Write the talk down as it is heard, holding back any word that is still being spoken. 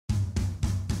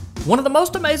One of the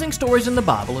most amazing stories in the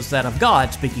Bible is that of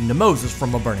God speaking to Moses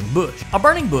from a burning bush. A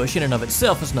burning bush in and of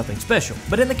itself is nothing special,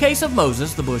 but in the case of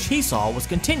Moses, the bush he saw was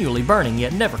continually burning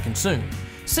yet never consumed.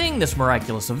 Seeing this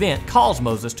miraculous event caused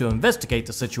Moses to investigate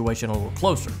the situation a little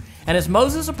closer, and as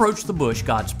Moses approached the bush,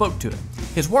 God spoke to him.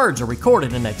 His words are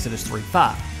recorded in Exodus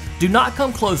 3:5. "Do not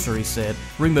come closer," he said.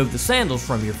 "Remove the sandals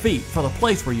from your feet, for the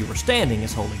place where you were standing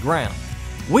is holy ground."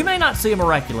 We may not see a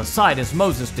miraculous sight as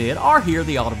Moses did or hear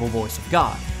the audible voice of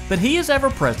God, but He is ever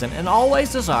present and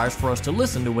always desires for us to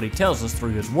listen to what He tells us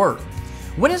through His Word.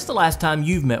 When is the last time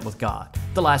you've met with God?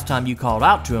 The last time you called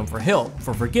out to Him for help,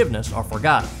 for forgiveness, or for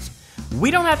guidance? We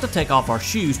don't have to take off our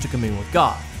shoes to commune with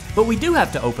God, but we do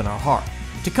have to open our heart.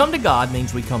 To come to God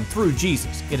means we come through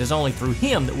Jesus. It is only through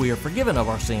Him that we are forgiven of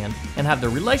our sin and have the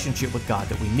relationship with God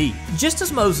that we need. Just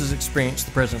as Moses experienced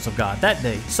the presence of God that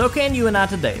day, so can you and I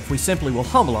today if we simply will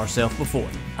humble ourselves before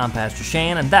Him. I'm Pastor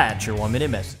Shan, and that's your 1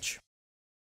 Minute Message.